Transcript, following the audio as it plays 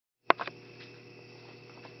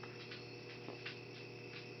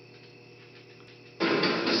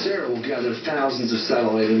Sarah will gather thousands of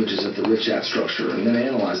satellite images of the Richat Structure and then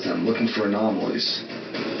analyze them, looking for anomalies.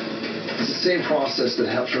 It's the same process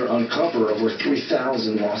that helped her uncover over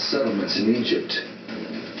 3,000 lost settlements in Egypt.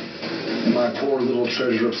 And my poor little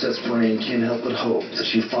treasure-obsessed brain can't help but hope that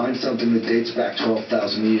she finds something that dates back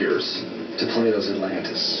 12,000 years to Plato's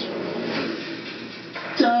Atlantis.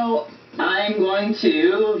 So I'm going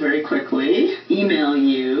to very quickly email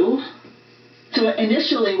you. So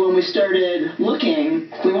initially when we started looking,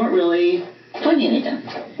 we weren't really finding anything.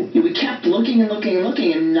 We kept looking and looking and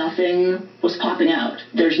looking and nothing was popping out.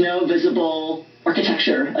 There's no visible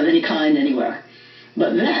architecture of any kind anywhere.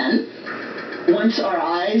 But then, once our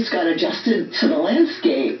eyes got adjusted to the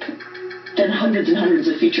landscape, then hundreds and hundreds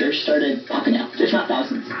of features started popping out, if not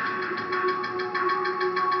thousands.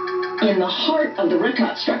 In the heart of the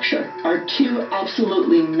Richat structure are two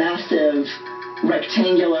absolutely massive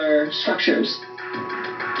rectangular structures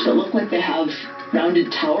that look like they have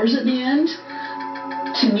rounded towers at the end.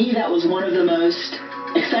 To me, that was one of the most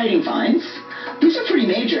exciting finds. These are pretty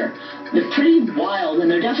major. They're pretty wild, and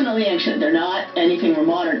they're definitely ancient. They're not anything more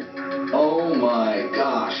modern. Oh my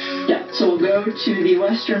gosh. Yeah, so we'll go to the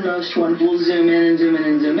westernmost one. We'll zoom in and zoom in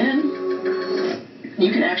and zoom in.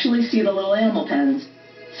 You can actually see the little animal pens.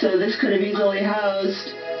 So this could have easily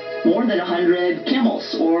housed more than 100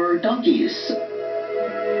 camels or donkeys.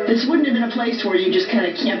 This wouldn't have been a place where you just kind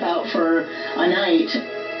of camp out for a night.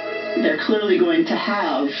 They're clearly going to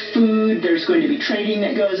have food. There's going to be trading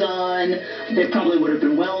that goes on. There probably would have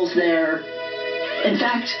been wells there. In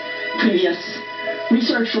fact, previous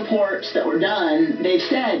research reports that were done, they've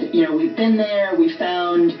said, we've been there, we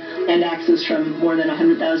found end axes from more than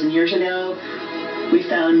 100,000 years ago. We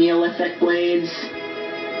found Neolithic blades.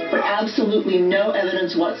 But absolutely no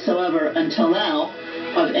evidence whatsoever until now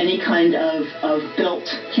of any kind of built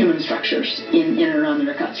human structures in and around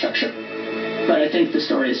the Richat structure. But I think the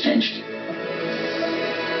story has changed.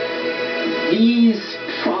 These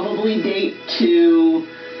probably date to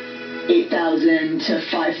 8,000 to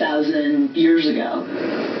 5,000 years ago.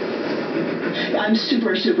 I'm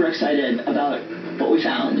super, super excited about what we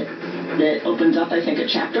found. That opens up, I think, a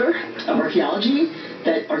chapter of archaeology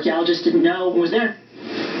that archaeologists didn't know was there.